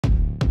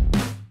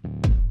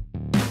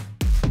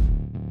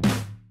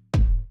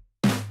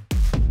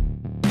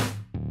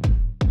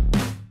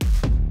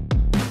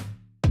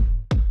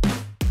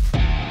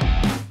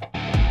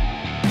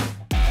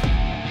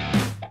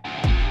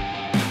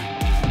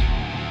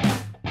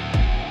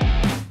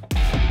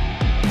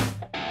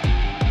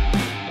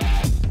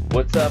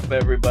What's up,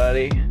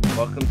 everybody?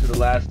 Welcome to the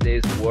Last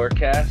Days of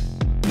Warcast.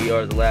 We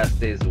are the Last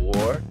Days of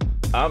War.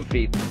 I'm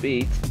Feats,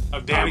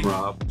 I'm Danny. I'm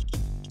Rob.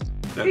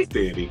 That's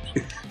Danny.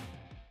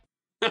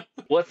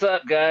 What's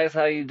up, guys?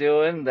 How you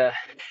doing?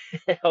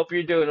 Hope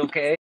you're doing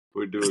okay.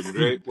 We're doing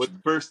great. What's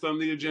first on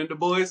the agenda,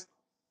 boys?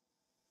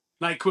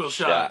 NyQuil Shot.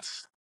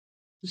 shots.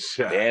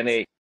 Shots.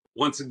 Danny.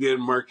 Once again,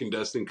 Mark and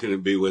Dustin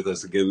couldn't be with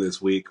us again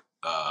this week.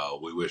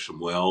 We wish them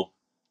well.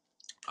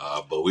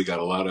 But we got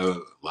a lot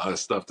of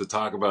stuff to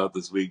talk about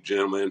this week,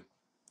 gentlemen.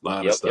 A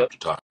lot of stuff to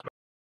talk about.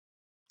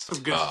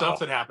 Some good stuff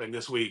that happened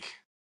this week.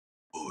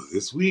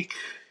 This week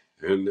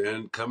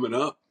and coming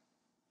up.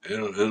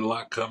 And a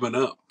lot coming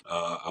up.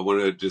 I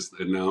want to just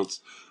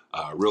announce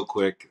real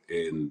quick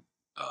in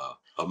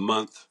a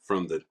month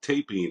from the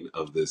taping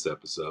of this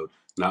episode,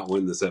 not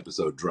when this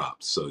episode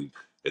drops. So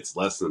it's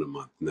less than a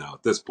month now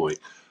at this point.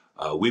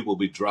 We will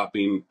be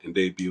dropping and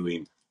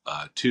debuting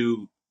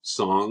two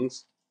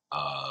songs,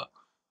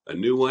 a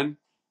new one,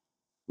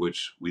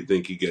 which we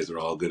think you guys are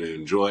all going to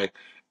enjoy,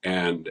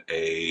 and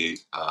a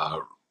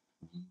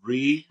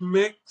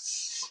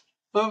remix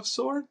of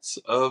sorts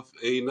of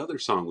another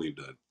song we've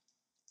done.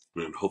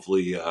 And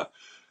hopefully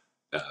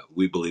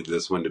we believe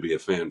this one to be a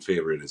fan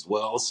favorite as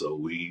well. So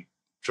we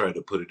tried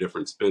to put a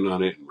different spin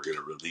on it, and we're going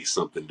to release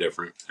something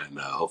different. And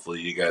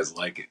hopefully you guys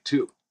like it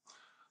too.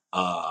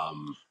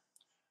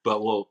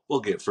 But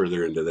we'll get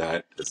further into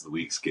that as the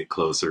weeks get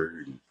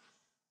closer. And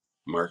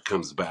Mark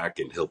comes back,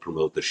 and he'll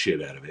promote the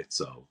shit out of it.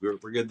 So we're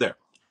good there.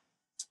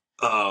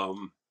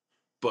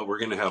 But we're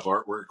going to have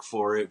artwork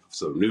for it.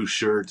 So new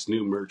shirts,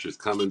 new merch is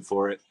coming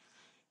for it.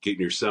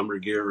 Getting your summer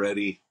gear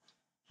ready.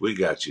 We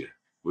got you.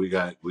 We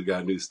got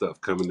new stuff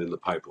coming in the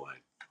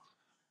pipeline.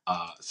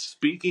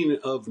 Speaking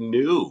of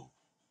new,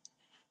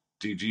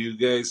 did you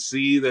guys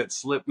see that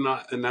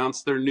Slipknot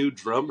announced their new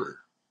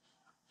drummer?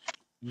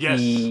 Yes.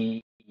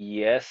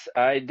 Yes,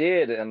 I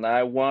did. And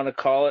I want to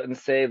call it and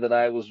say that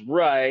I was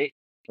right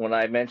when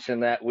I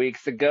mentioned that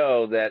weeks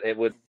ago that it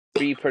would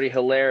be pretty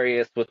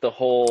hilarious with the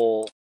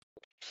whole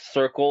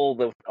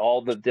circle,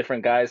 all the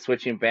different guys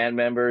switching band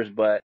members.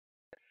 But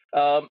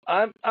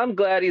I'm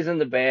glad he's in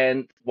the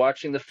band.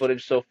 Watching the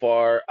footage so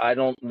far, I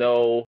don't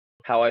know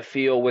how I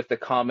feel with the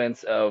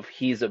comments of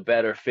he's a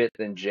better fit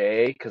than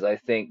Jay, because I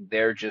think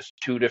they're just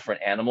two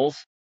different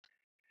animals.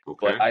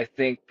 Okay. But I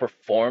think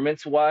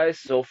performance-wise,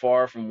 so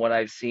far from what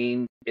I've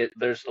seen,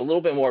 there's a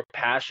little bit more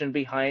passion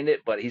behind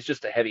it. But he's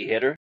just a heavy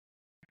hitter,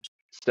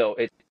 so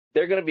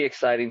they're going to be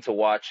exciting to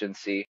watch and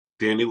see.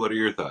 Danny, what are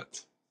your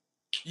thoughts?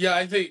 Yeah,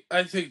 I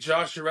think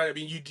Josh, you're right. I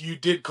mean, you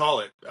did call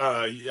it.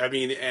 I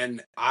mean,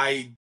 and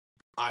I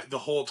the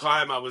whole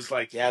time I was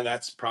like, yeah,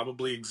 that's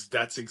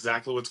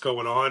exactly what's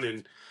going on,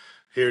 and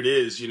here it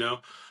is, you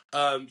know.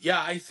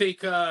 Yeah, I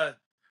think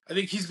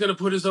he's gonna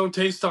put his own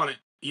taste on it,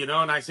 you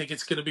know, and I think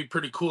it's gonna be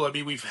pretty cool. I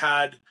mean,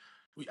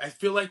 I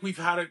feel like we've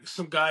had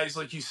some guys,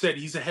 like you said,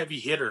 he's a heavy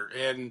hitter,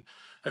 and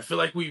I feel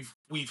like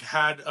we've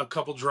had a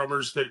couple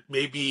drummers that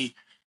maybe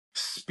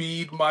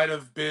speed might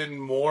have been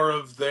more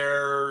of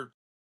their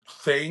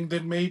thing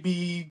than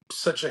maybe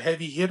such a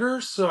heavy hitter.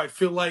 So I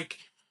feel like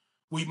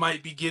we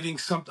might be getting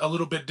a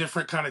little bit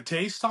different kind of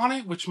taste on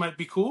it, which might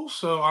be cool.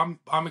 So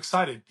I'm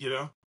excited, you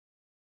know.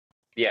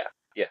 Yeah.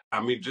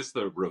 I mean, just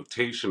the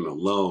rotation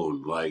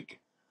alone, like,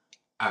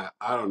 I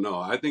don't know.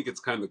 I think it's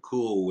kind of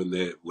cool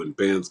when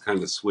bands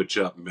kind of switch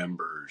up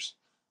members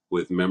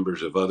with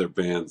members of other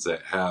bands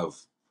that have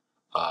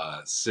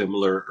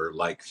similar or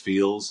like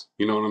feels.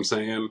 You know what I'm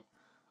saying?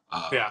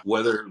 Yeah.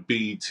 Whether it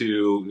be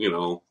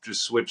to,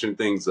 just switching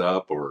things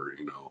up or,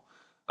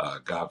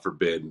 God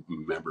forbid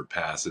member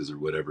passes or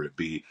whatever it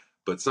be.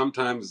 But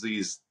sometimes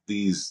these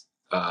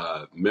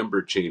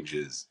member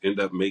changes end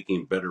up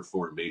making better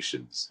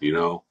formations, you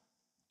know?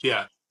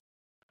 Yeah.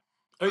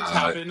 It's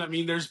happened. I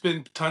mean, there's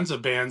been tons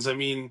of bands. I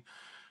mean,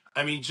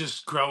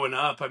 just growing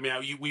up. I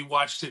mean, we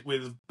watched it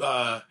with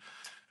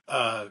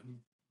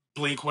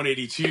Blink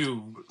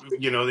 182.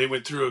 You know, they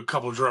went through a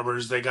couple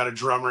drummers. They got a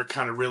drummer,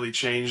 kind of really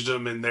changed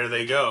them, and there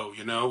they go.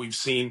 You know, we've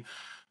seen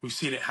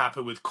it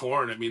happen with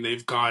Korn. I mean,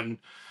 they've gone,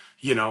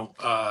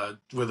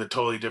 with a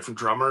totally different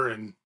drummer,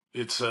 and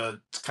it's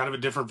kind of a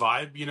different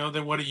vibe, you know,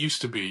 than what it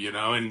used to be. You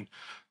know, and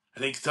I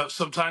think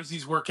sometimes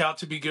these work out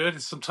to be good,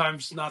 and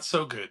sometimes not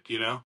so good. You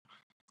know.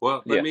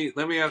 Well, let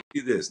me ask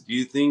you this. Do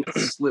you think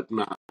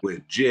Slipknot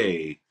with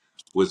Jay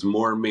was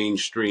more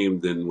mainstream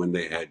than when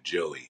they had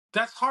Joey?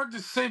 That's hard to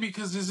say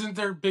because isn't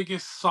their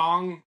biggest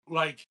song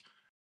like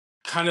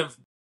kind of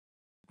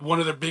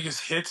one of their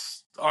biggest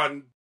hits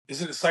on,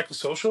 isn't it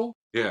Psychosocial?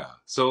 Yeah.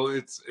 So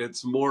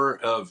it's more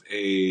of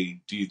a,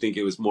 do you think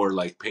it was more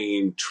like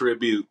paying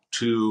tribute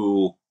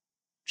to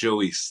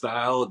Joey's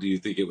style? Do you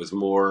think it was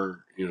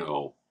more,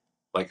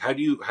 like how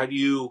do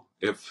you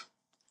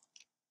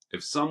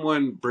if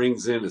someone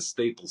brings in a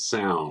staple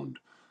sound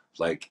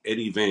like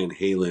Eddie Van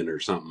Halen or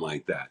something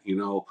like that,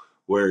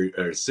 where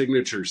a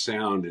signature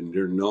sound and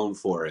you're known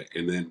for it,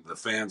 and then the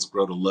fans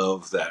grow to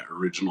love that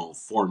original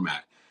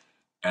format,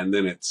 and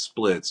then it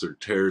splits or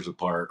tears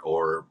apart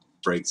or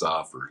breaks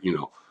off, or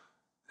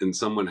and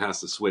someone has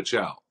to switch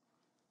out.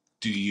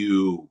 Do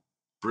you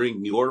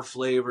bring your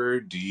flavor?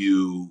 Do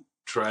you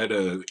try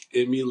to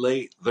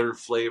emulate their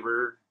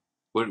flavor?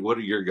 What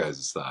are your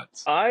guys'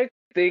 thoughts? I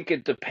think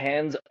it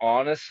depends,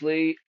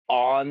 honestly,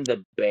 on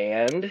the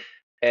band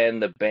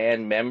and the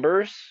band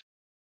members.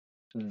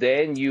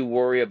 Then you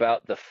worry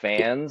about the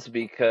fans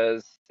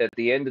because at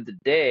the end of the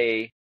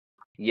day,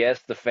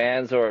 yes, the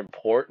fans are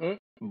important,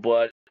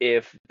 but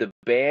if the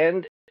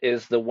band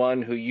is the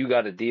one who you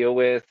got to deal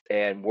with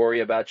and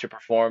worry about your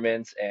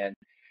performance, and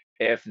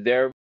if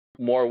they're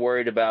more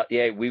worried about,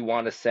 yeah, we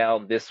want to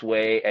sound this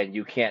way and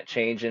you can't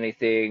change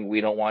anything, we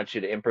don't want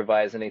you to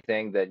improvise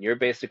anything, then you're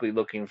basically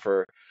looking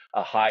for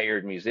a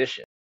hired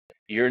musician.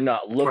 You're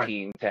not Right.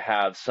 looking to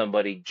have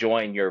somebody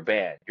join your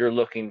band. You're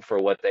looking for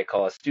what they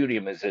call a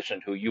studio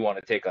musician who you want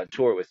to take on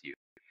tour with you.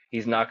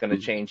 He's not going to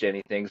change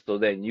anything, so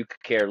then you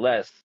could care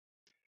less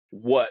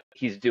what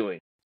he's doing.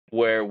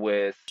 Where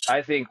with,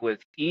 I think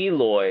with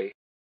Eloy,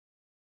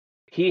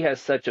 he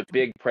has such a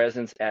big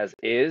presence as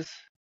is,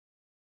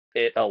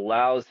 it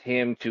allows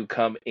him to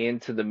come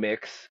into the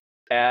mix,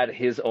 add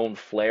his own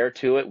flair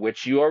to it,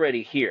 which you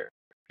already hear.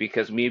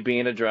 Because me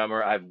being a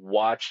drummer, I've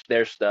watched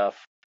their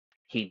stuff.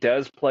 He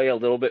does play a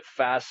little bit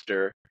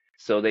faster,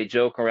 so they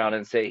joke around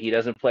and say he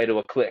doesn't play to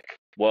a click.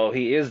 Well,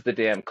 he is the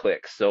damn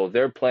click, so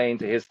they're playing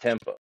to his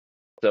tempo.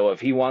 So if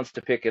he wants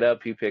to pick it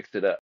up, he picks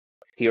it up.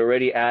 He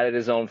already added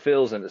his own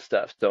fills into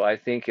stuff. So I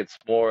think it's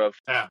more of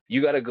Yeah.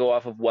 you got to go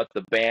off of what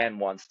the band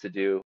wants to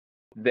do,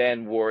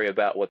 then worry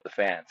about what the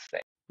fans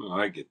think. Oh,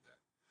 I get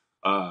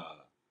that.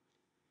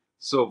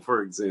 So,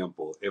 for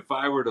example, if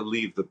I were to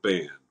leave the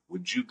band,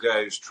 would you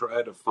guys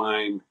try to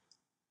find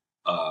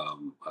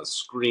a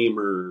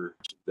screamer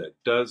that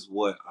does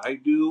what I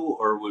do,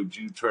 or would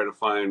you try to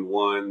find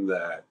one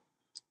that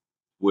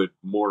would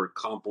more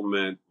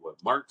complement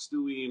what Mark's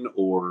doing,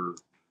 or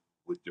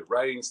with your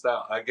writing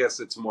style? I guess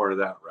it's more of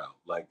that route.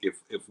 Like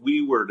if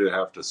we were to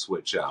have to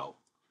switch out,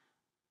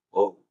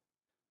 well,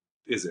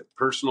 is it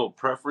personal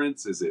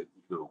preference? Is it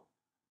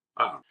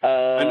I don't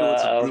know. I know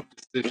it's a Uh, group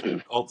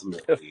decision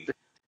ultimately,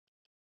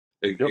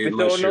 don't be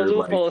unless throwing no you're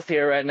like. loopholes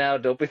here right now.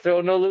 Don't be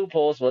throwing no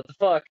loopholes. What the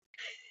fuck?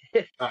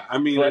 I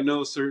mean, I But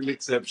know certain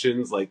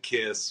exceptions like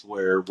Kiss,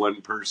 where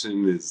one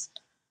person is,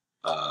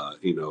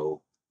 you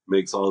know,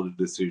 makes all the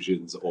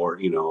decisions, or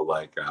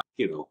like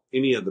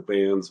any of the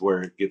bands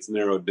where it gets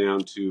narrowed down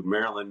to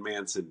Marilyn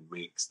Manson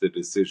makes the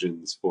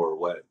decisions for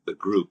what the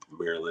group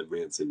Marilyn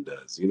Manson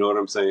does. You know what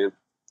I'm saying?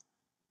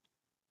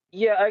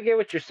 yeah, I get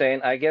what you're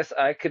saying. I guess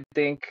I could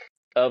think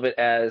of it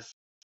as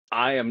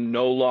I am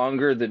no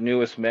longer the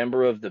newest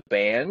member of the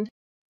band,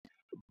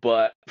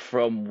 but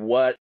from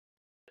what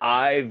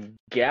I've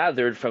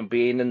gathered from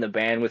being in the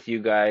band with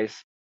you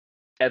guys,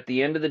 at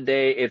the end of the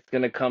day, it's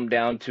going to come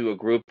down to a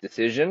group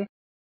decision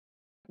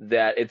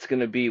that it's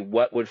going to be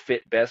what would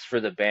fit best for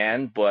the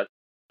band. But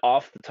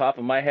off the top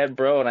of my head,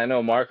 bro, and I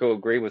know Marco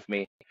agree with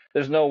me,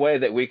 there's no way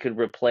that we could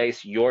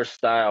replace your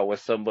style with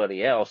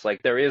somebody else.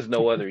 Like there is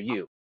no other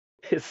you.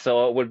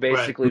 So it would Right.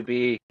 basically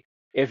be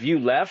if you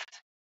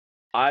left,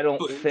 I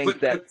don't think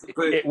that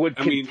But it would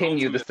I mean,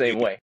 continue the ultimately, same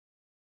way.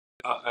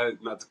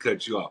 not to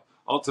cut you off.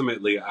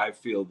 Ultimately, I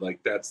feel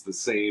like that's the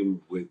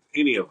same with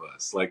any of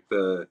us. Like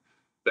the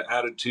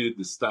attitude,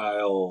 the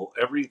style,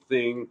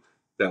 everything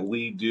that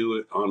we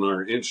do on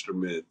our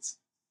instruments,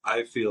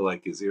 I feel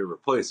like is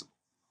irreplaceable.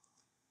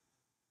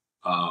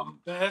 Um,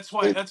 That's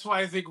why. and That's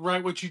why I think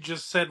right what you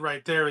just said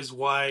right there is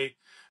why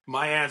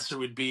my answer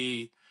would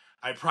be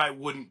I probably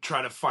wouldn't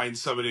try to find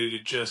somebody to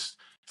just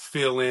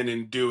fill in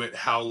and do it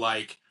how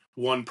like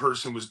one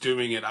person was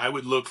doing it. I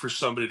would look for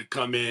somebody to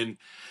come in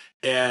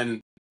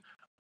and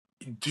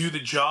do the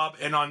job,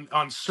 and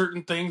on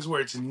certain things where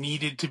it's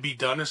needed to be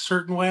done a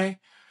certain way,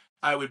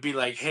 I would be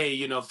like, hey,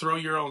 throw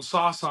your own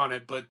sauce on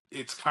it, but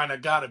it's kind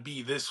of got to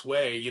be this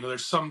way.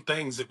 There's some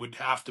things that would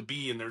have to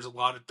be, and there's a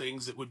lot of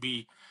things that would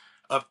be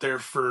up there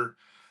for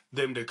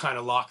them to kind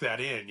of lock that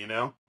in.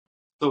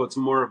 so it's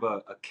more of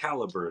a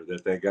caliber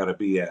that they got to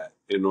be at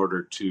in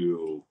order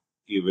to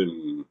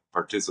even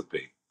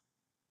participate.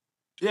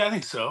 Yeah, I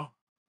think so.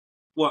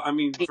 Well, I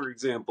mean, for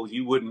example,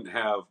 you wouldn't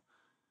have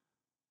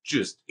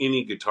just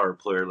any guitar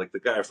player like the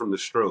guy from the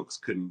Strokes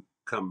couldn't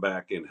come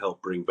back and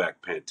help bring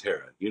back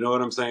Pantera. You know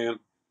what I'm saying?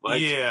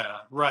 Like Yeah,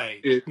 right.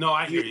 it, No,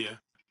 I hear you you.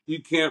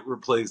 you can't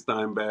replace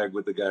Dimebag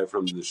with the guy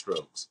from the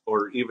Strokes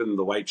or even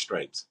the White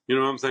Stripes. You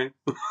know what I'm saying?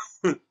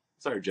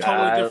 Sorry, Jack.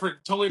 I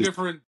Totally Just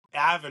different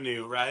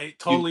avenue, right? you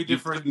Totally you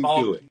different couldn't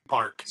do it.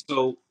 ballpark.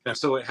 So Yeah.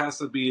 so it has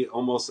to be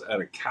almost at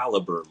a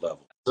caliber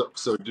level.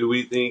 So do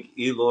we think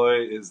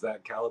Eloy is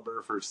that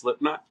caliber for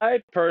Slipknot?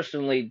 I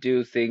personally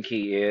do think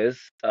he is.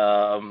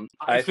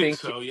 I think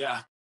so.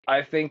 Yeah.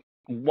 I think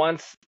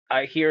once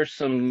I hear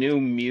some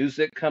new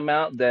music come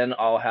out, then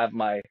I'll have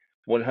my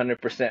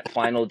 100%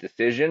 final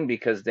decision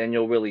because then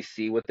you'll really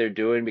see what they're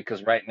doing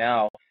because right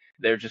now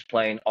they're just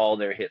playing all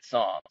their hit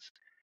songs.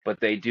 But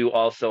they do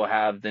also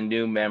have the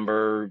new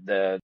member,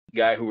 the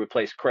guy who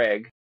replaced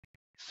Craig.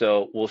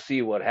 So we'll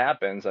see what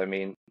happens. I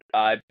mean,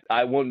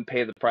 I wouldn't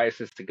pay the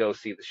prices to go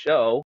see the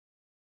show,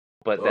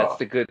 But that's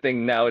the good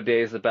thing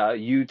nowadays about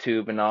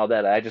YouTube and all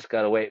that. I just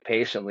gotta wait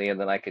patiently and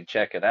then I can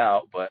check it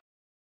out. But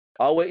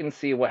I'll wait and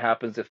see what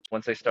happens if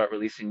once I start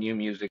releasing new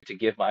music to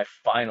give my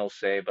final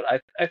say. But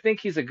I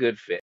think he's a good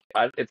fit.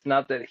 It's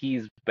not that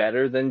he's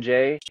better than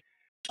Jay.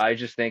 I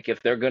just think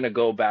if they're gonna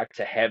go back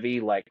to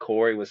heavy, like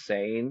Corey was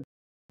saying,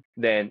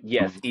 then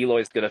yes,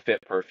 Eloy's gonna fit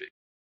perfect.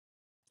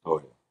 Oh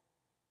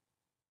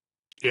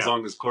yeah. As Yeah.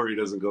 long as Corey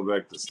doesn't go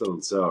back to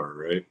Stone Sour,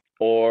 right?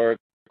 Or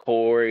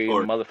Corey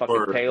Or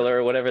motherfucking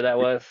Taylor, whatever that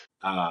was.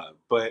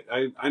 but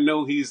I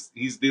know he's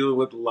dealing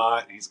with a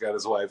lot. He's got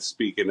his wife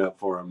speaking up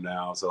for him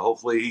now, so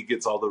hopefully he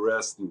gets all the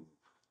rest and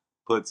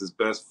puts his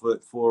best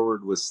foot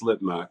forward with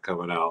Slipknot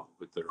coming out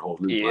with their whole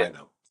new Yeah.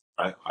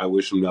 lineup. I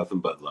wish him nothing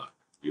but luck,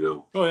 you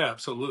know. Oh yeah,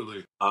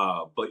 absolutely.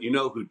 But you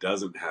know who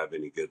doesn't have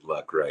any good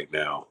luck right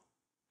now,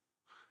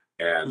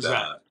 and Who's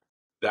that?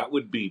 that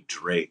would be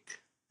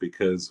Drake,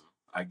 because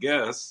I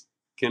guess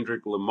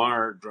Kendrick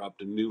Lamar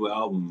dropped a new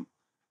album,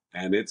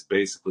 and it's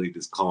basically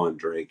just calling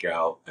Drake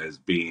out as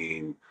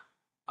being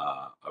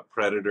a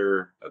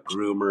predator, a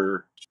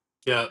groomer,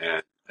 Yeah.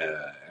 and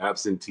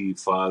absentee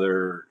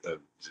father.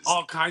 Just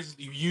All kinds of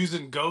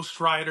using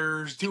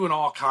ghostwriters, doing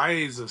all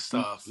kinds of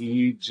stuff.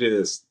 he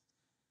just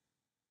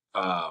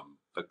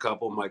a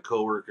couple of my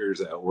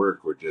coworkers at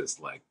work were just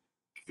like,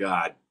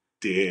 God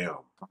damn,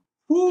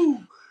 whoo!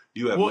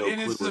 You have Well, no and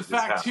clue it's the what just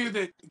fact too happened.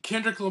 that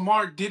Kendrick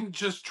Lamar didn't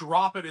just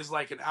drop it as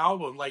like an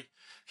album. Like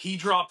he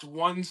dropped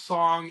one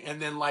song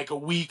and then like a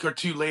week or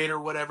two later,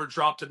 whatever,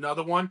 dropped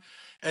another one.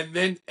 And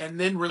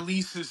then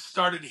releases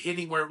started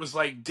hitting where it was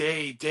like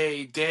day,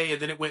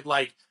 and then it went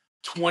like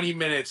 20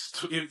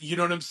 minutes. You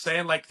know what I'm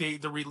saying? Like the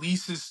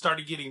releases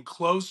started getting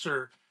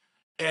closer,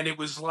 and it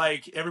was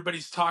like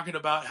everybody's talking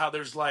about how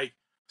there's like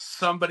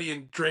somebody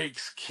in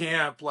Drake's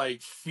camp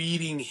like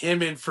feeding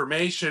him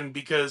information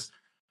because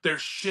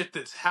there's shit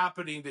that's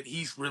happening that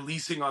he's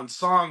releasing on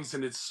songs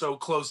and it's so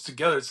close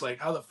together. It's like,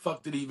 how the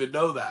fuck did he even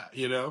know that,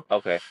 you know?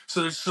 Okay.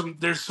 So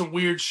there's some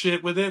weird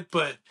shit with it,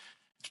 but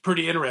it's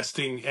pretty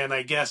interesting, and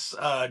I guess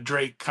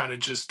Drake kind of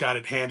just got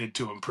it handed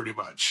to him pretty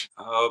much.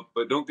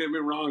 But don't get me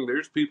wrong,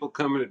 there's people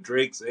coming to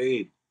Drake's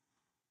aid.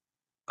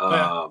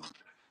 Yeah, Um,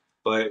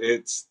 but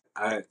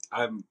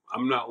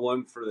I'm not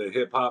one for the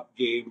hip hop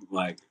game.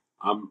 Like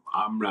I'm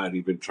not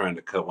even trying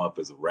to come up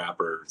as a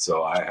rapper,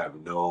 so I have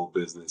no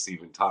business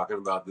even talking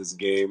about this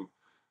game.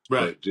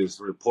 right, But just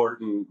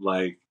reporting,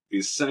 like,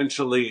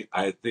 essentially,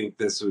 I think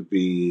this would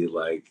be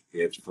like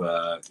if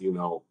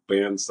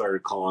bands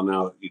started calling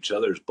out each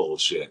other's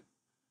bullshit.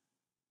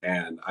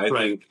 And I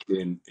right,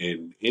 think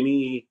in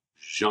any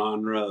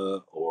genre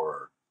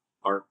or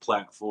art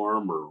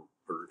platform or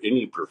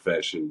any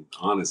profession,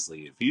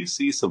 honestly, if you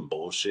see some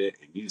bullshit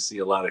and you see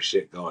a lot of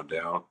shit going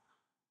down,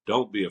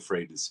 don't be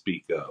afraid to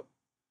speak up,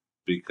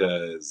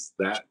 because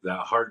that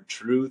hard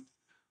truth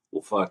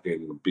will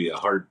fucking be a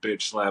hard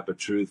bitch slap of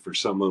truth for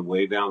someone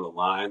way down the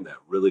line that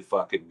really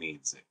fucking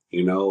needs it.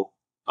 You know,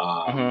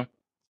 Hmm.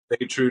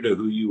 stay true to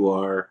who you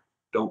are.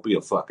 Don't be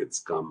a fucking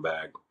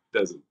scumbag.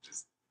 Doesn't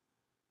just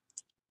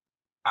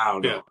I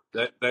don't yeah.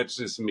 know. That's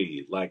just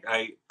me. Like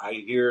I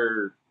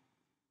hear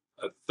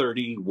a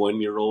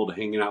 31-year-old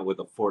hanging out with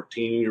a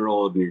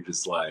 14-year-old, and you're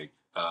just like,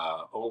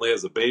 only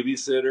as a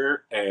babysitter,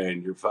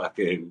 and you're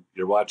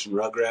watching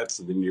Rugrats,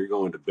 and then you're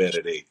going to bed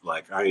at 8.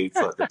 Like I ain't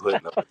fucking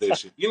putting up with this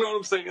shit. You know what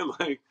I'm saying?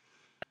 Like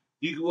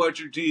you can watch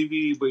your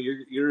TV, but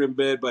you're in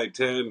bed by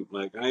 10.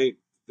 Like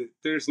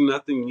there's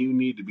nothing you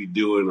need to be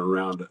doing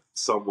around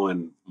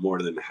someone more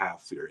than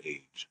half your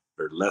age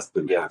or less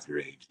than Yep. half your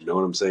age. You know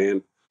what I'm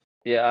saying?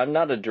 Yeah, I'm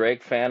not a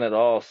Drake fan at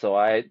all, so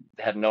I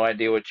had no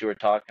idea what you were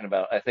talking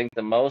about. I think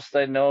the most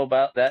I know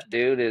about that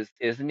dude is,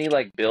 isn't he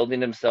like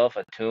building himself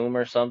a tomb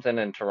or something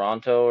in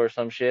Toronto or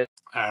some shit?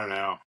 I don't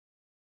know.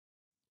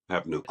 I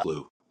have no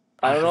clue.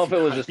 I I don't know have if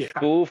it was no, a yeah,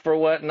 spoof or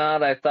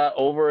whatnot. I thought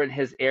over in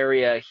his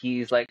area,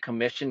 he's like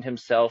commissioned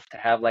himself to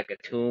have like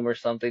a tomb or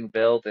something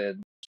built,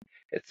 and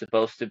it's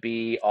supposed to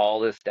be all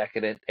this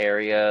decadent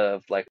area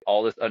of like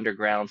all this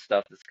underground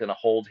stuff that's gonna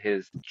hold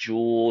his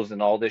jewels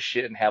and all this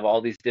shit and have all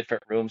these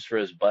different rooms for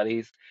his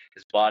buddies,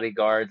 his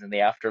bodyguards in the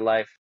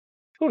afterlife.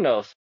 Who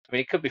knows? I mean,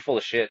 he could be full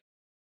of shit.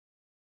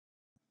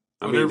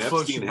 I whatever mean,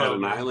 floats Epstein your had boat,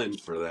 an man.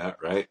 island for that,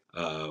 right?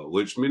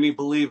 Which many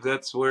believe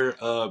that's where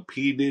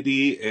P.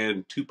 Diddy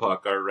and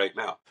Tupac are right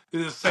now.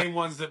 They're the same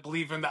ones that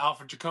believe in the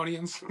Alpha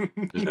Draconians.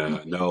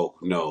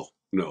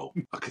 No,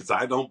 because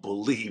I don't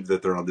believe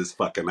that they're on this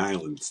fucking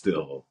island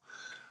still.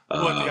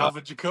 What, the Uh, Alpha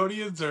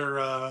Draconians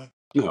or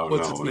no,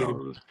 what's its no, name?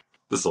 no.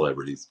 The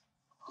celebrities.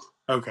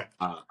 Okay.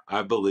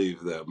 I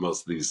believe that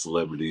most of these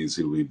celebrities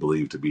who we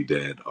believe to be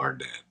dead are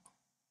dead.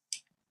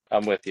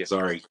 I'm with you.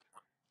 Sorry,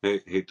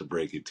 hate to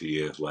break it to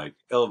you. Like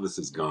Elvis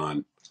is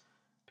gone.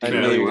 Do I you knew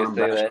Yeah. really you were want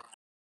gonna him say back?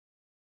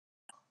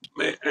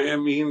 that. I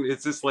mean,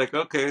 it's just like,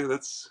 okay,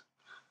 that's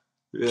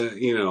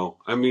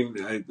I mean,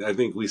 I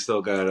think we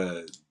still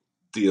gotta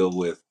deal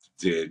with,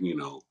 did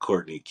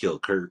Courtney kill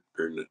Kurt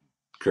or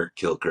Kurt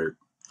kill Kurt?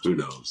 Who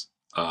knows?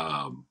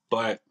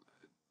 But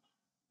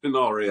in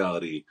all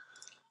reality,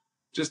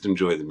 just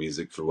enjoy the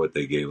music for what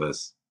they gave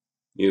us.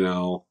 You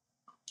know,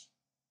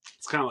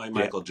 It's kind of like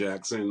Michael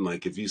Jackson.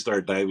 Like, if you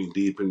start diving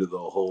deep into the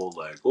whole,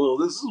 like, well,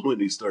 this is when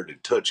he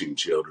started touching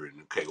children.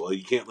 Okay, well,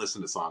 you can't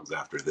listen to songs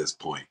after this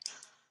point.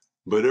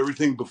 But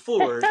everything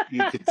before,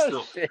 you could Oh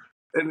still. shit.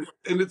 And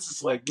it's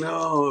just like,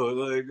 no,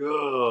 like,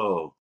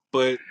 oh.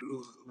 But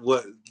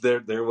what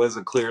there was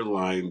a clear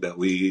line that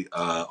we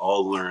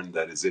all learned,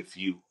 that is, if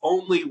you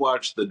only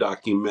watch the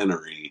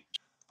documentary,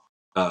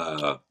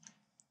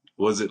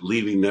 was it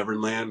Leaving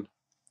Neverland?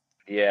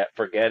 Yeah,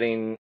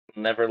 forgetting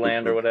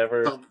Neverland or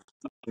whatever.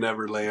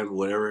 Neverland,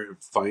 whatever,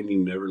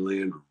 Finding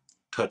Neverland,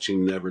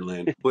 Touching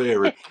Neverland,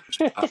 whatever.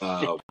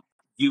 Uh,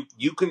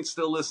 you can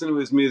still listen to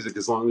his music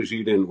as long as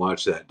you didn't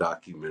watch that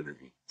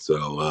documentary.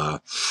 So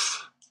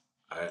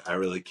I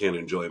really can't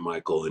enjoy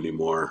Michael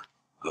anymore.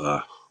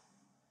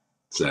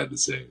 Sad to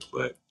say,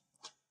 but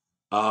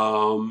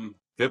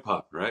hip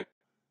hop, right?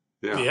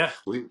 Yeah.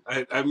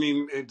 Yeah. I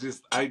mean, it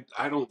just, I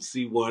don't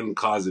see one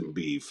causing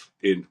beef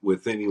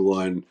with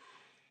anyone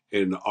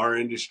in our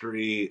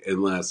industry,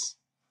 unless,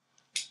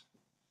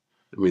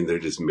 I mean, they're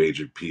just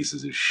major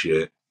pieces of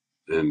shit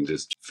and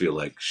just feel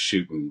like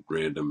shooting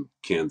random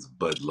cans of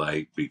Bud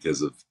Light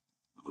because of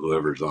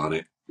whoever's on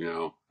it.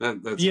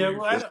 That's Yeah, weird.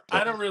 well, That's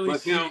I don't fine. really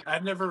But see. I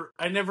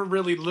never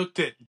really looked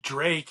at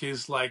Drake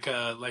as like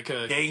a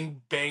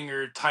gang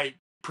banger type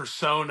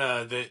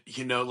persona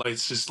that like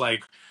it's just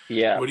like,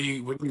 Yeah. what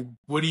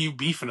are you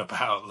beefing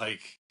about?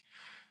 Like,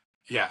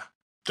 yeah,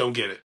 don't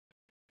get it.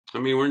 I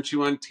mean, weren't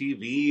you on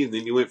TV, and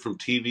then you went from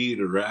TV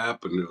to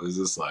rap, and it was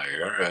just like,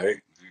 all right,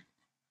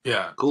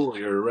 Yeah, cool,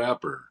 you're a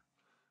rapper,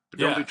 but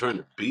don't be yeah, trying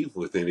to beef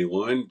with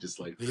anyone. Just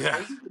like, how yeah,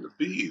 are you gonna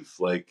beef?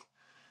 Like,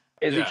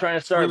 Is he yeah. trying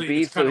to start It's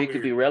beef so kind of he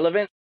could be weird.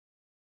 relevant?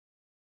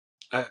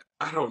 I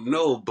don't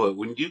know, but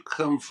when you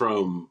come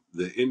from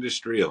the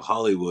industry of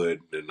Hollywood,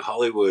 and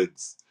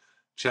Hollywood's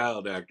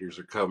child actors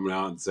are coming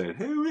out and saying,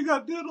 "Hey, we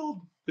got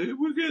diddled. Hey,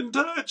 we're getting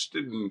touched,"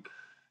 and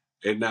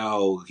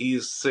now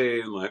he's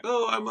saying like,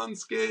 "Oh, I'm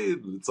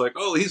unscathed." It's like,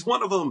 "Oh, he's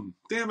one of them.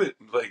 Damn it!"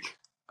 Like,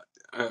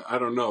 I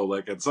don't know.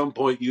 Like, at some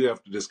point, you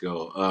have to just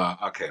go,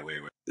 "Okay, wait.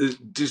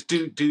 Just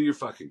do your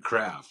fucking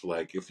craft.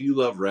 Like, if you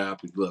love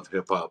rap, you love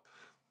hip hop,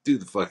 do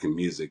the fucking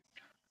music."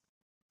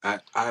 I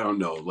don't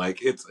know. Like,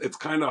 it's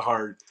kind of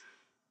hard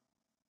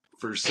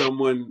for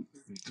someone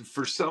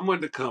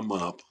to come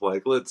up,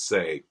 like, let's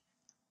say,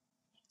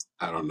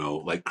 I don't know,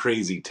 like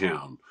Crazy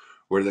Town,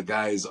 where the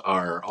guys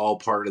are all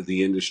part of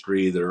the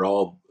industry, they're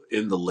all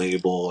in the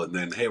label, and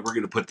then, hey, we're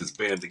going to put this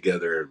band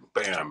together, and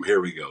bam, here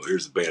we go,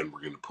 here's the band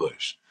we're going to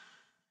push.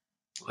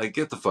 Like,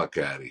 get the fuck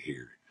out of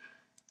here.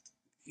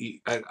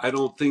 I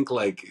don't think,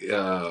 like,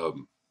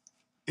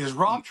 Is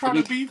Rob I trying to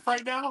mean, beef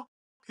right now?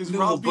 Is no,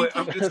 Rob but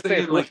I'm I'm beefing? gonna just say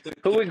saying, like,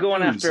 who the we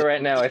going views, after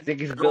right now? I think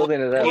he's going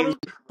building it up. in,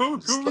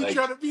 Who we like,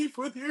 trying to beef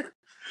with here?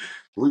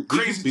 we could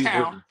Crazy be with,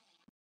 Town.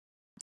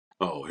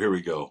 oh, here we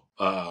go.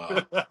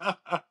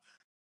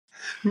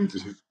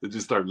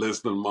 Just start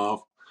listing them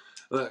off.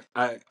 Look,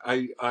 I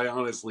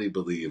honestly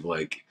believe,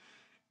 like,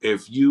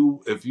 if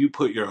you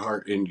put your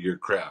heart into your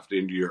craft,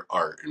 into your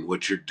art, and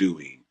what you're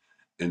doing,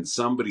 and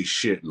somebody's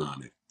shitting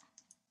on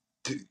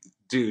it,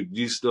 dude,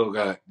 you still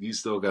got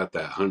that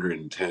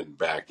 110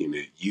 backing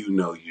it.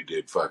 You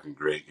did fucking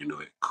great.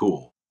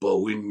 Cool. But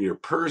when your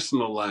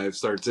personal life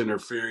starts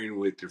interfering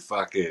with your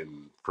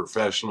fucking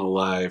professional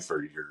life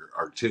or your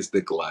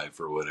artistic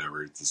life or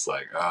whatever, it's just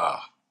like,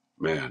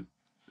 man,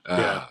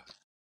 Yeah, ah,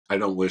 I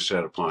don't wish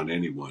that upon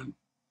anyone.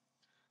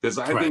 Because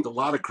I right. think a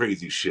lot of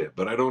crazy shit,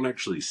 but I don't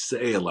actually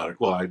say a lot of,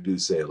 well, I do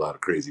say a lot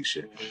of crazy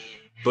shit,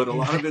 but a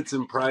lot of it's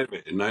in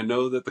private. And I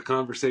know that the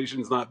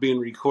conversation's not being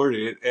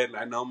recorded. And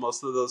I know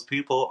most of those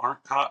people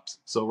aren't cops.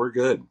 So we're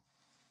good.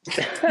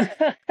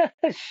 Shit.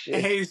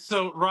 Hey,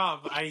 so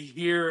Rob, I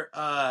hear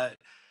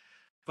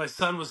my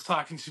son was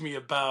talking to me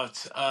about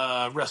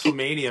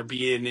WrestleMania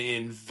being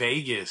in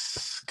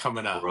Vegas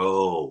coming up.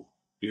 Bro,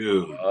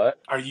 dude, What?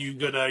 Are you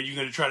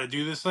gonna try to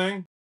do this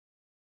thing?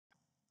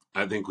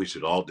 I think we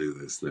should all do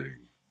this thing.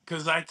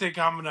 Because I think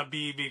I'm gonna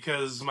be,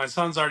 because my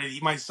son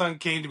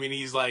came to me and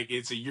he's like,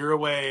 it's a year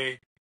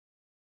away.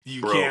 You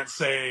Bro, can't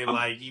say I'm,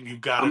 like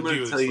you've got to I'm going to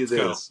do tell this. you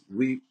Let's go.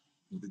 this.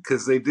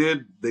 Because they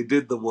did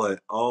the what?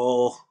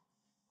 All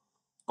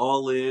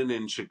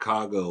in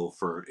Chicago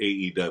for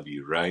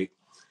AEW, right?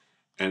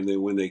 And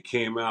then when they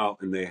came out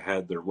and they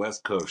had their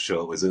West Coast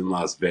show, it was in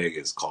Las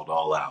Vegas called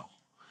All Out.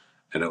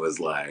 And it was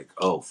like,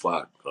 oh,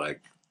 fuck,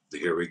 like,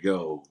 here we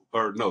go.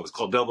 Or no, it was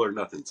called Double or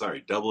Nothing.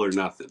 Sorry, Double or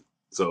Nothing.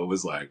 So it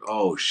was like,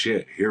 oh,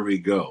 shit, here we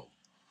go.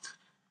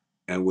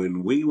 And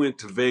when we went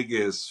to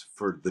Vegas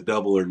for the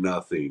Double or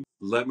Nothing,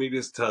 let me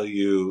just tell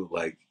you,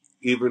 like,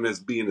 even as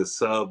being a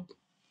sub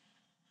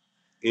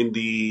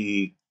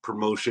indie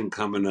promotion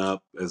coming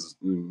up as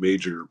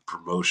major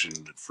promotion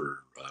for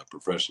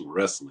professional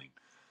wrestling,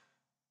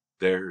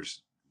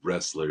 there's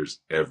wrestlers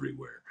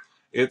everywhere.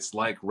 It's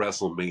like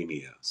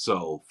WrestleMania.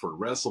 So for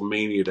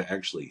WrestleMania to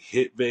actually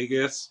hit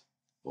Vegas,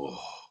 oh,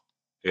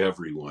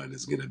 everyone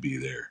is going to be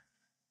there.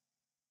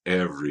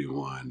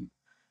 Everyone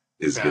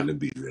is Yeah. going to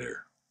be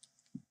there.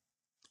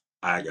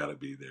 I got to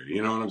be there.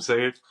 You know what I'm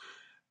saying?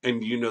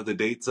 And you know the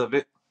dates of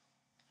it?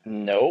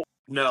 Nope.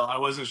 No, I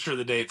wasn't sure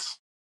the dates.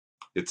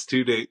 It's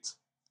 2 dates.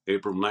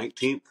 April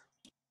 19th,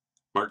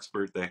 Mark's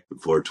birthday,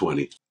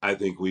 420. I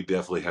think we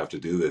definitely have to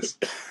do this.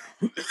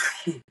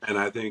 And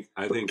I think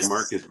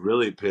Mark is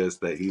really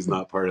pissed that he's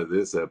not part of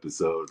this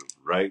episode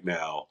right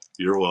now.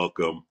 You're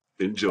welcome.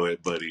 Enjoy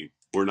it, buddy.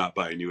 We're not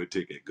buying you a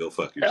ticket. Go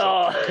fuck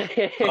yourself.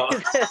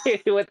 Oh,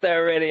 you went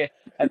there already.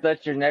 I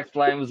thought your next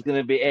line was going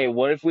to be, hey,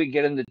 what if we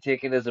get him the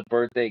ticket as a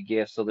birthday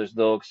gift so there's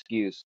no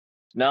excuse?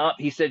 No,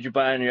 he said you're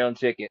buying your own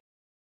ticket.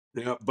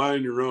 Yeah,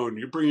 buying your own.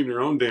 You're bringing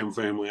your own damn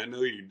family. I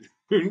know you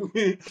do.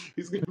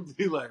 He's going to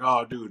be like,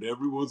 oh, dude,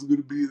 everyone's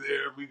going to be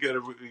there.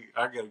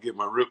 I got to get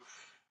my room.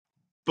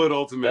 But That's what I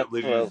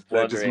ultimately, was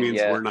that just wondering, means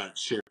yeah. we're not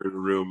sharing a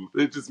room.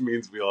 It just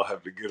means we all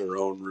have to get our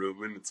own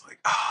room. And it's like,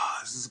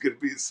 this is going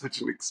to be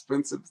such an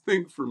expensive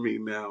thing for me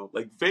now.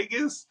 Like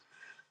Vegas,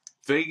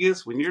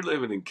 when you're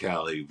living in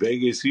Cali,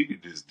 Vegas, you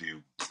could just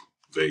do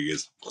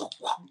Vegas.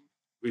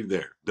 We're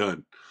there,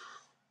 done.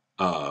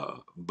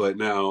 But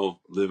now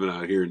living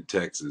out here in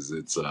Texas,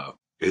 it's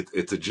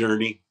a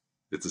journey.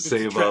 It's a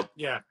save up.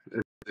 Yeah.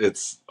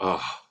 It's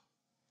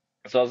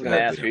So I was going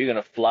to ask, are you going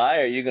to fly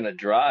or are you going to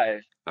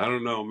drive? I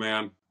don't know,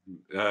 man.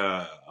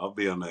 I'll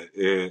be on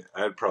the.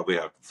 I'd probably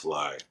have to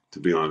fly, to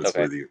be honest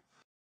Okay. with you.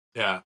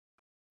 Yeah.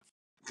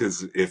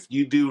 Because if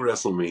you do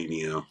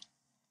WrestleMania,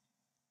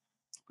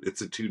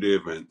 it's a 2-day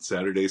event,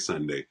 Saturday,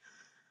 Sunday.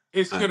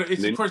 Of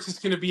course it's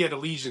gonna be at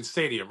Allegiant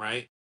Stadium,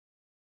 right?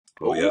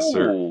 Oh yes,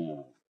 sir.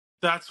 Ooh.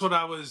 That's what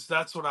I was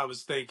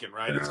thinking,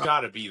 right? Yeah. It's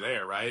gotta be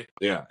there, right?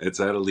 Yeah, it's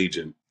at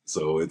Allegiant.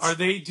 So it's. Are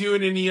they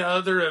doing any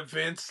other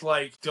events?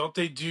 Like, don't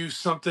they do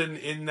something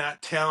in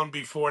that town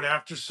before and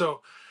after?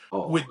 So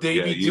would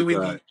they be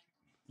doing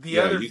the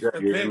other you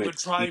got your event would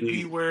probably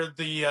be NXT. where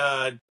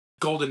the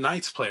Golden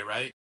Knights play,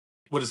 right?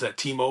 What is that,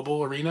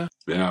 T-Mobile Arena?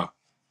 Yeah.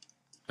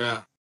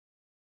 Yeah.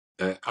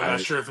 I'm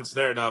not sure if it's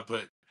there or not,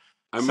 but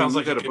sounds you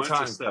like got a a good bunch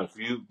time. of stuff.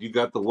 You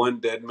got the One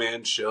Dead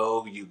Man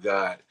show. You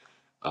got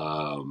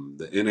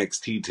the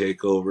NXT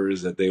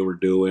takeovers that they were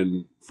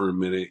doing for a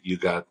minute. You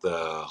got the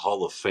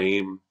Hall of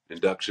Fame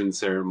induction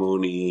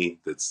ceremony.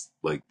 That's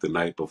like the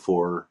night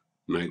before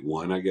night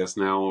one, I guess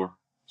now.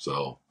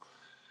 So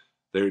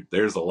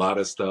there's a lot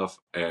of stuff.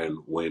 And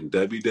when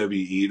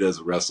WWE does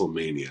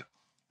WrestleMania,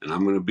 and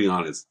I'm going to be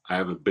honest, I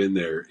haven't been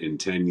there in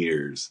 10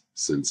 years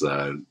since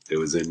it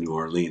was in New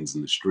Orleans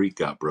and the streak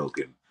got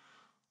broken.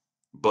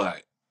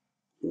 But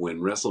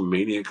when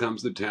WrestleMania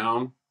comes to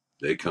town,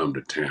 they come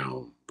to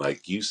town.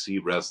 Like you see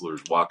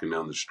wrestlers walking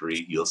down the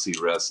street, you'll see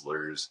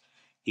wrestlers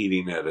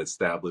eating at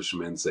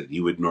establishments that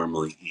you would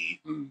normally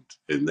eat,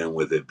 and then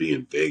with it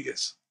being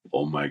Vegas,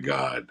 oh my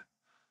God,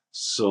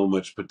 so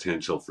much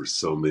potential for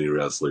so many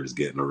wrestlers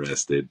getting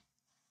arrested.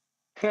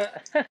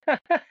 That's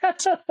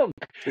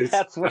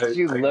what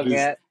you look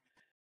at.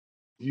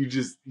 You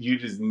just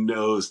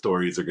know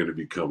stories are going to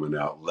be coming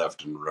out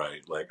left and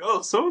right. Like,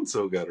 oh, so and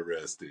so got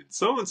arrested.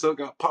 So and so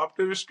got popped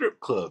in a strip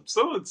club.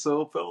 So and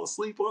so fell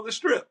asleep on the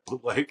strip.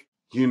 Like,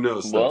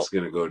 stuff's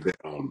going to go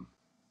down.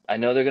 I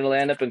know they're going to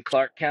land up in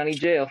Clark County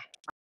Jail.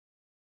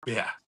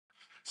 Yeah.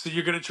 So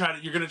you're gonna try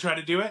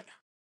to do it?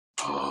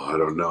 Oh, I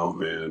don't know,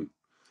 man.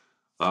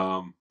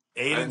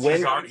 Aiden's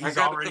I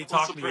got already a couple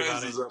talking to me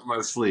about it. surprises up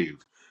my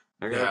sleeve.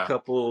 I got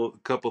a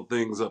couple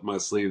things up my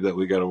sleeve that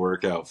we got to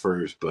work out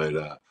first,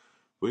 but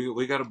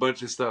we got a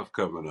bunch of stuff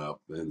coming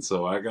up, and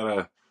so I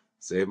gotta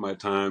save my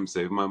time,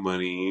 save my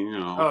money.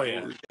 Oh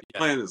yeah.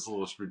 Plan is a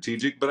little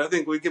strategic, but I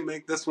think we can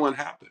make this one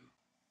happen.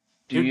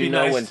 Do you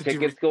know when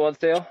tickets go on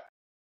sale?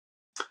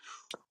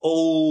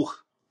 Oh,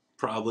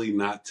 probably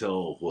not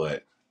till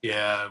what?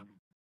 Yeah,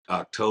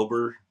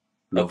 October,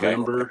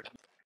 November.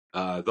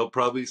 Okay. They'll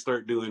probably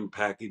start doing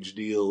package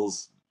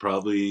deals.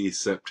 Probably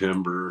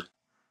September.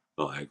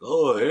 Like,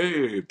 oh,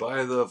 hey,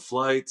 buy the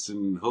flights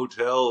and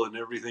hotel and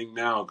everything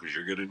now because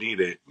you're gonna need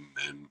it, and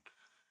then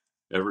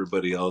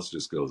everybody else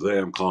just goes, hey,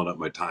 I'm calling up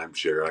my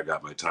timeshare. I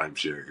got my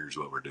timeshare. Here's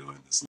what we're doing.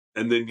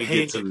 And then you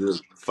get to the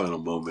final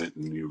moment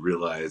and you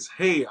realize,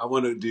 hey, I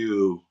want to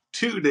do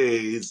 2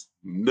 days,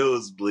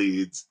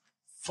 nosebleeds,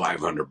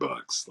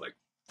 $500. Like,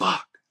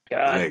 fuck.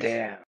 God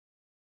damn.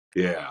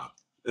 Yeah.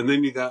 And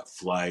then you got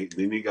flight,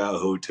 then you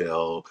got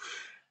hotel,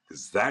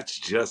 because that's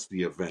just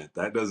the event.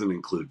 That doesn't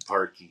include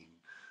parking,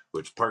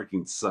 which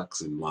parking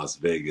sucks in Las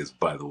Vegas,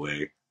 by the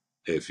way.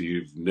 If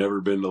you've never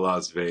been to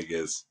Las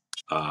Vegas,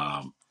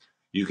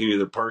 you can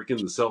either park in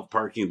the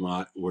self-parking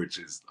lot, which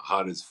is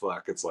hot as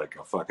fuck. It's like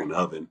a fucking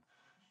oven.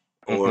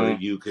 Or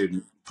you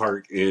can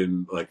park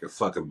in like a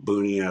fucking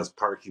boony-ass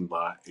parking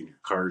lot and your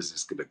car is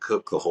just going to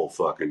cook the whole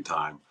fucking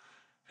time.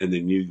 And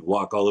then you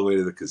walk all the way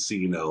to the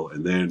casino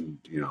and then,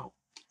 hey,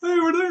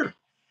 we're there.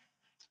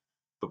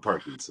 But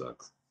parking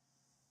sucks.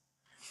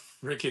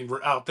 Freaking,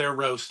 we're out there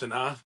roasting,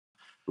 huh?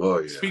 Oh,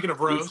 yeah. Speaking of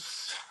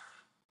roasts.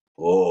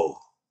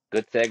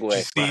 Good segue.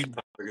 Did you see,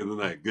 Look at the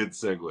night. Good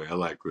segue. I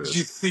like this. Did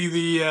you see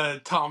the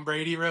Tom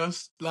Brady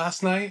roast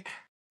last night?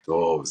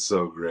 Oh, it was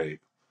so great.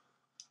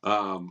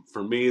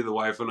 For me, the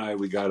wife and I,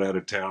 we got out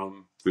of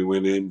town. We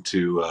went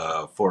into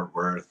Fort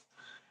Worth,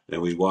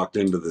 And we walked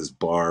into this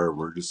bar.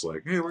 We're just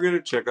like, hey, we're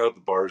gonna check out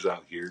the bars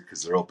out here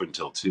because they're open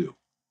till 2,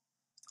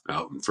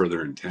 out and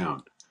further in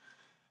town.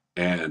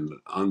 And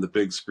on the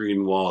big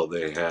screen wall,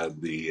 they had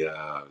the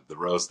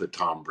roast of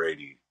Tom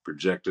Brady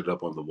projected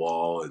up on the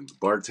wall, and the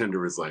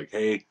bartender was like,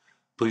 "Hey,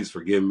 please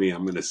forgive me.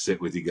 I'm going to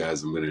sit with you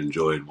guys. I'm going to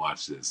enjoy and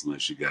watch this,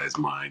 unless you guys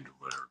mind or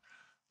whatever."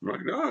 I'm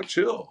like, "No,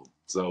 chill."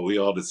 So we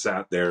all just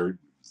sat there,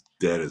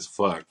 dead as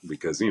fuck,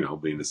 because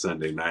being a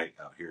Sunday night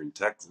out here in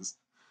Texas.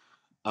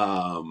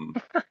 Um,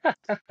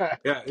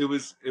 yeah, it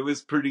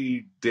was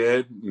pretty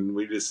dead, and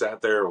we just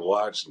sat there and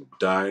watched and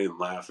dying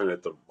laughing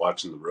at the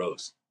watching the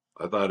roast.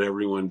 I thought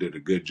everyone did a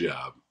good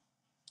job.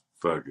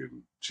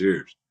 Fucking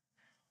cheers.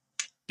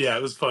 Yeah,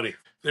 it was funny.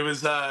 There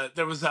was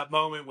that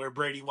moment where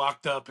Brady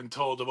walked up and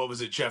told him, what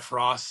was it, Jeff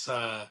Ross,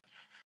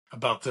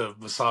 about the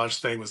massage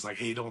thing, was like,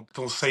 hey, don't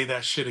say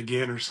that shit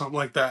again or something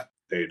like that.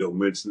 They don't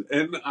mention,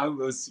 and I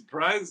was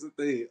surprised that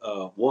they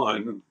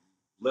one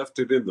left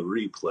it in the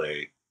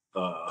replay.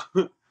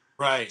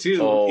 Right. Two,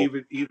 Oh,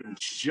 even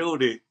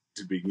showed it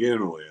to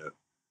begin with,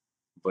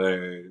 but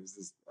it's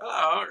just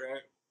all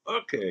right,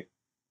 okay.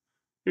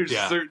 There's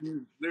Yeah.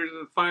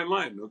 a fine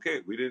line.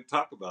 Okay, we didn't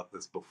talk about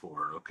this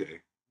before. Okay,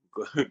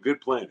 good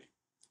planning.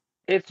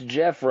 it's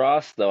Jeff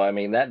Ross, though. I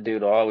mean, that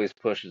dude always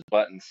pushes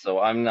buttons, so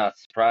I'm not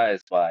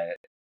surprised by it.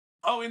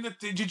 Oh, and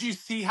did you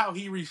see how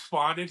he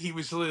responded? He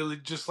was literally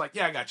just like,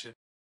 yeah, I got you.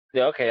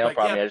 Yeah, okay, no Like,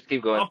 problem. yeah, Yeah, just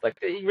keep going. I'll Like,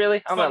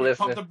 really? I'm not fucking pump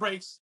listening. the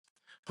brakes.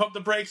 Pump the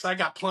brakes. I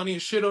got plenty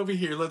of shit over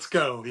here. Let's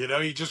go.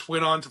 He just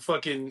went on to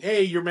fucking,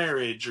 hey, your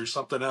marriage or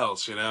something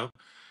else,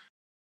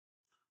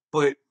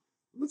 But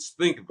let's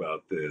think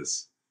about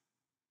this: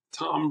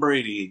 Tom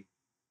Brady,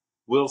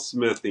 Will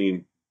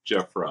Smithing,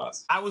 Jeff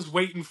Ross. I was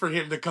waiting for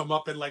him to come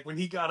up, and like when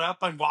he got up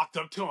and walked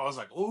up to him, I was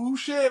like, oh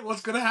shit,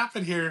 what's going to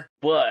happen here?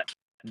 But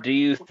do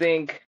you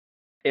think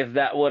if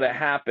that would have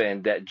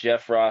happened, that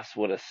Jeff Ross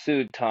would have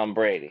sued Tom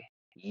Brady?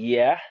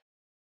 Yeah,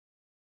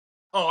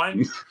 Oh,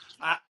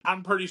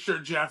 I'm pretty sure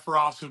Jeff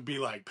Ross would be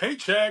like,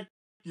 paycheck,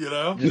 you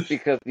know? just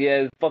because,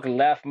 yeah, fucking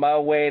laugh my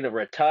way to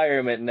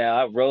retirement now.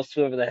 I roast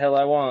whoever the hell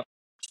I want.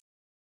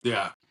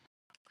 Yeah.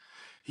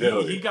 He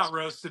Hell he got yes.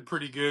 roasted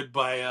pretty good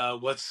by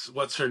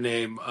what's her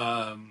name?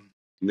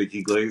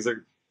 Nikki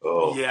Glazer.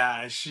 Oh,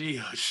 Yeah,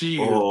 she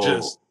oh,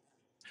 just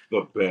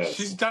the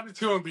she's best. done it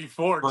to him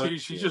before too.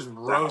 She Fucking, just that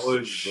roasted the was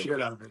the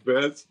shit out of him.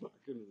 best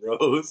fucking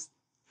roast.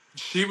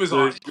 She was on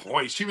There's,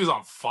 point. She was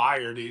on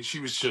fire, dude. She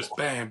was just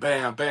bam,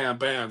 bam, bam,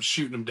 bam,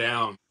 shooting him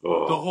down.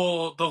 oh,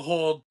 The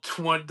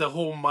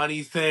whole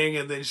money thing,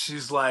 and then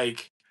she's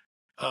like,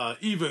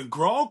 even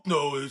Gronk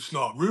knows it's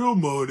not real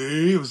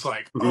money. It was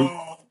like,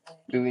 oh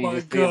And you my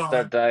just see him start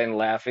god. dying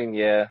laughing.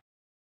 Yeah.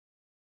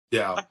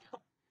 Yeah.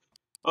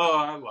 oh,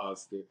 I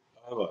lost it.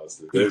 I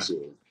lost it. That Yeah. shit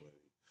was funny.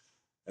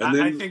 And I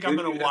then think I'm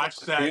then gonna you had watch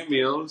the that.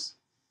 cameos.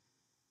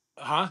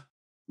 Huh?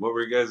 What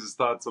were your guys'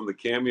 thoughts on the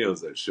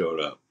cameos that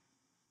showed up?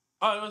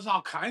 Oh, it was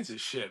all kinds of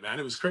shit, man.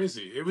 It was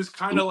crazy. It was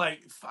kind of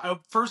like,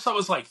 first I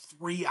was like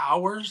 3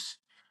 hours,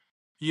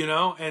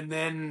 and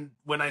then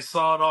when I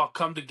saw it all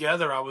come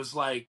together, I was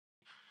like,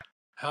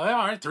 hell yeah,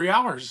 all right, 3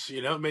 hours,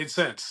 it made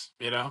sense.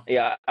 Yeah,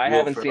 I Will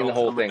haven't seen Ferrell the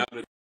whole coming thing.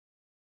 out.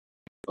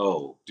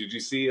 Oh, did you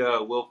see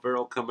Will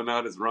Ferrell coming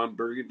out as Ron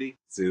Burgundy?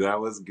 See,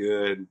 that was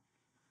good.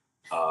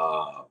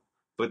 Uh,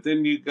 but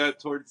then you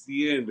got towards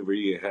the end where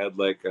you had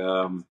like,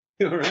 all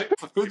right, What'd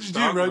fucking you do,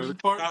 dog Reggie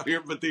Park? out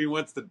here, but then he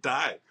wants to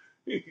die.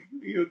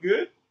 You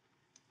good?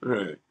 All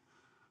right.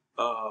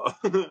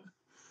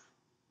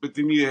 But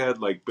then you had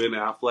like Ben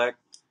Affleck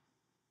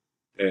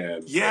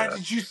and Yeah,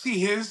 did you see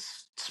his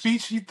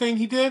speech thing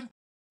he did?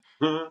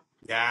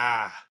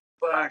 Yeah.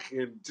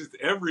 fucking just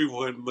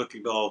everyone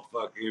looking all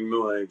fucking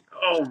like,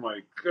 oh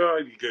my god,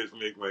 you guys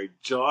make my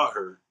jaw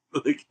hurt.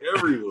 Like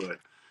everyone.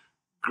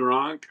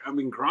 Gronk, I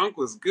mean, Gronk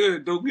was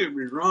good, don't get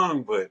me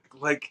wrong, but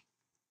like,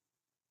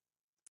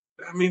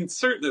 I mean,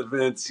 certain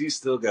events, you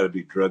still got to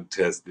be drug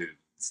tested,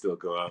 still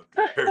go out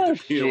there to Oh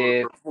be able to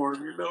shit.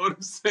 perform, you know what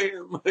I'm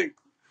saying? Like,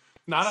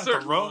 Not at the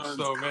certain roast, ones,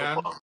 though, come man.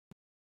 on.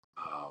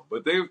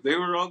 But they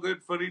were all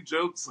good, funny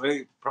jokes.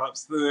 Hey,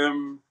 props to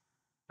them.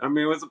 I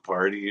mean, it was a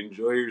party.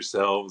 Enjoy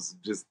yourselves.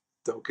 Just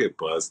don't get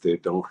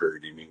busted. Don't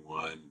hurt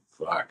anyone.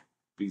 Fuck.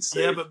 Be Yeah,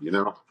 safe, but you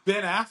know?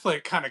 Ben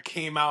Affleck kind of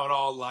came out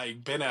all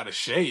like bent out of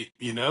shape,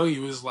 He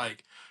was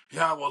like,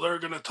 yeah, well, they're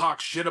going to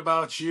talk shit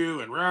about you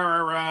and rah, rah,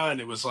 rah. And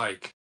it was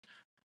like,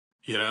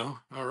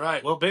 all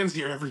right, well, Ben's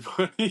here,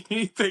 everybody.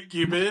 Thank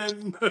you,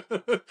 Ben.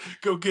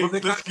 Well, they Let's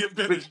got, get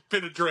but,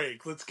 Ben a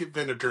drink. Let's get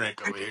Ben a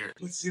drink over here.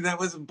 but see, that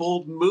was a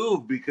bold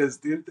move because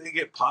didn't they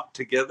get popped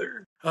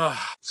together? Uh,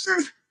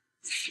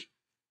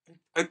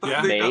 I thought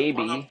yeah. they got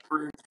Maybe.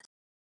 popped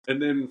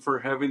and then for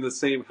having the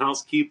same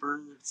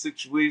housekeeper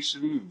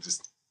situation.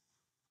 Just,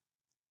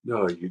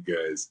 no, you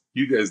guys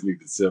need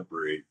to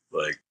separate.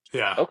 Like,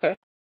 Yeah. Okay.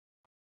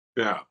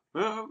 yeah.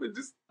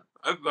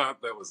 I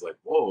thought that was like,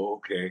 whoa,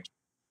 okay.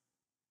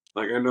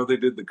 Like I know they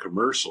did the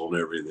commercial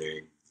and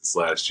everything this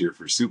last year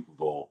for Super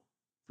Bowl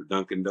for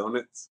Dunkin'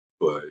 Donuts,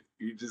 but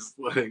you just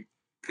like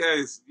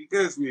you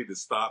guys need to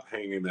stop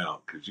hanging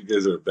out because you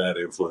guys are a bad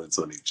influence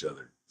on each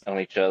other. on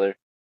each other.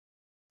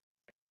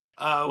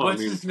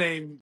 What's his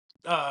name?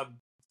 Bert.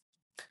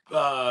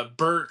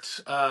 What's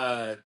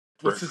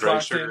Bert his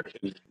last name? Kreischer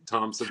and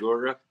Tom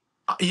Segura.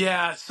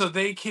 Yeah, so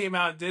they came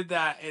out and did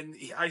that, and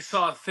I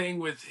saw a thing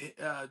with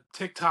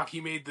TikTok he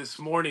made this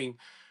morning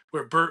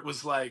where Bert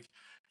was like,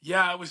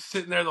 "Yeah, I was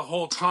sitting there the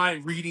whole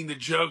time reading the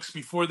jokes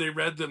before they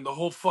read them the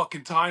whole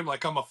fucking time,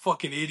 like I'm a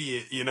fucking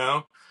idiot," you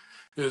know?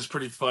 It was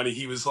pretty funny.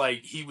 He was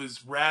like, he was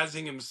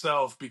razzing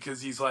himself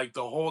because he's like,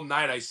 the whole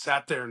night I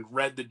sat there and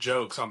read the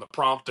jokes on the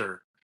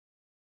prompter,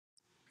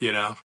 you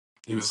know?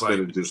 He was Instead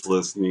like, of just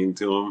listening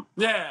to him.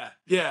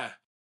 yeah.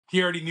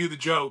 He already knew the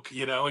joke,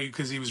 you know,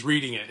 because he was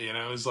reading it, you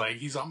know. It was like,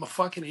 I'm a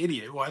fucking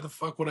idiot. Why the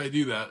fuck would I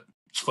do that?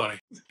 It's funny.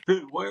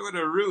 Why would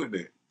I ruin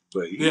it?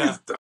 But he Yeah. was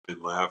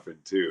dying laughing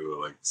too,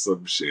 like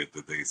some shit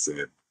that they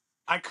said.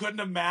 I couldn't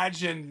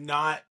imagine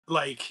not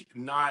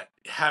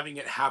having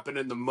it happen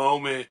in the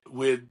moment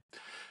with,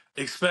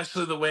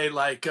 especially the way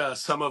like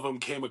some of them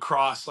came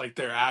across, like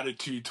their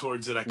attitude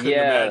towards it. I couldn't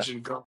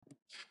imagine go.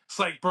 It's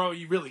like, bro,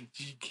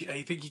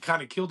 I think you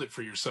kind of killed it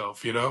for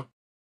yourself, you know?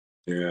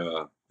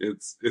 Yeah,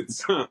 it's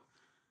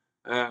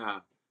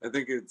I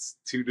think it's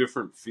two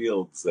different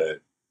fields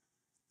that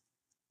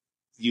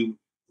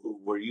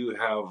where you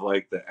have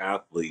like the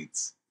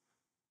athletes,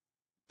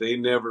 they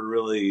never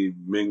really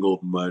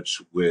mingled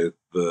much with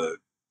the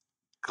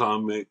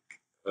comic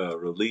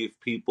relief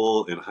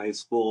people in high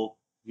school.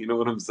 You know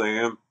what I'm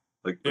saying?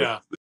 Like Yeah.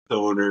 the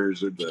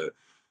stoners or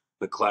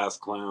the class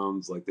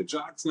clowns. Like the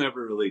jocks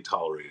never really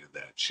tolerated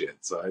that shit.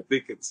 So I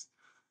think it's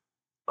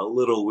a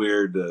little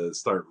weird to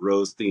start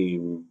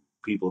roasting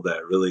people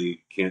that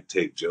really can't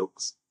take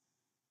jokes.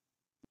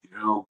 You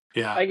know?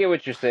 Yeah. I get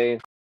what you're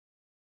saying.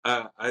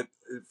 I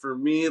for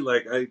me,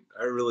 like I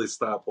really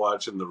stopped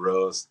watching the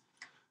roast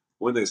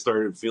when they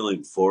started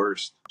feeling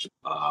forced.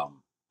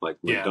 Like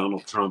when Yeah.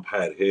 Donald Trump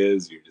had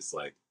his, you're just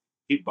like,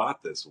 he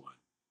bought this one.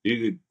 You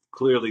could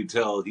clearly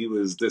tell he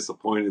was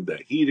disappointed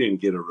that he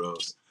didn't get a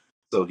roast,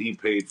 so he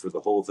paid for the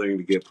whole thing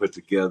to get put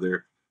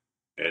together.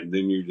 And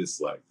then you're just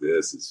like,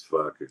 this is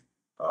fucking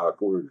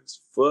awkward as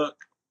fuck,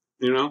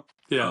 you know?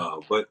 Yeah.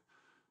 But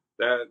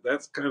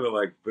that's kind of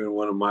like been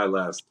one of my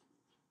last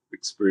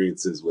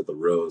experiences with a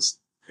roast.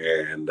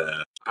 And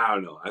I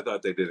don't know. I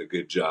thought they did a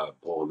good job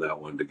pulling that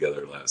one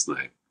together last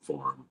night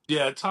for him.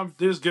 Yeah, Tom,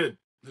 it was good.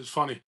 It was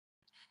funny.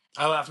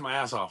 I laughed my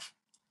ass off.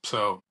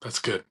 So that's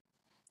good.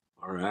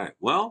 All right.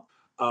 Well,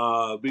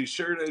 be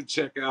sure to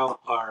check out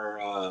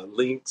our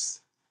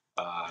links.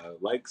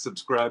 Like,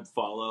 subscribe,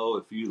 follow.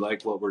 If you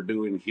like what we're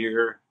doing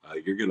here,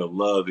 you're going to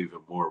love even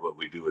more what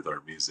we do with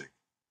our music.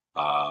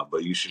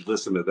 But you should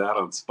listen to that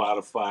on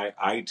Spotify,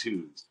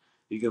 iTunes.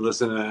 You can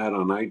listen to that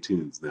on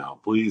iTunes now.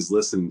 Please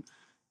listen.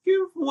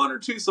 Give one or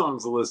two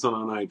songs a listen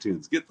on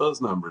iTunes. Get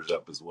those numbers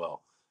up as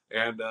well.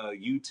 And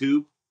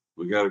YouTube.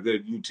 We got a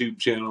good YouTube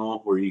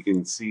channel where you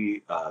can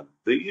see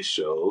these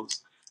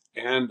shows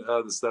and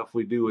the stuff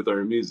we do with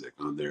our music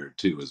on there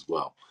too as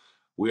well.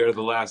 We are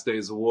the Last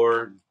Days of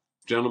War.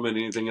 Gentlemen,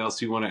 anything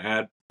else you want to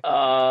add?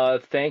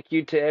 Thank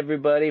you to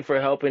everybody for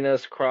helping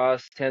us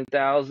cross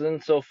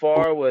 10,000 so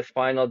far with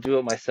Fine, I'll Do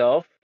It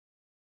Myself.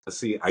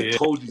 See, I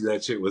told you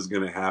that shit was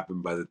going to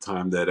happen by the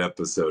time that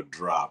episode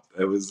dropped.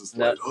 It was just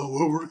No, like, oh,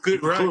 well, we're getting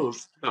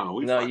close.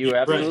 No, you were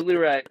absolutely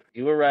right.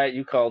 You were right.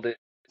 You called it.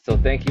 So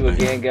thank you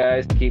again,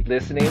 guys. Keep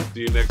listening.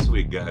 See you next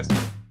week, guys.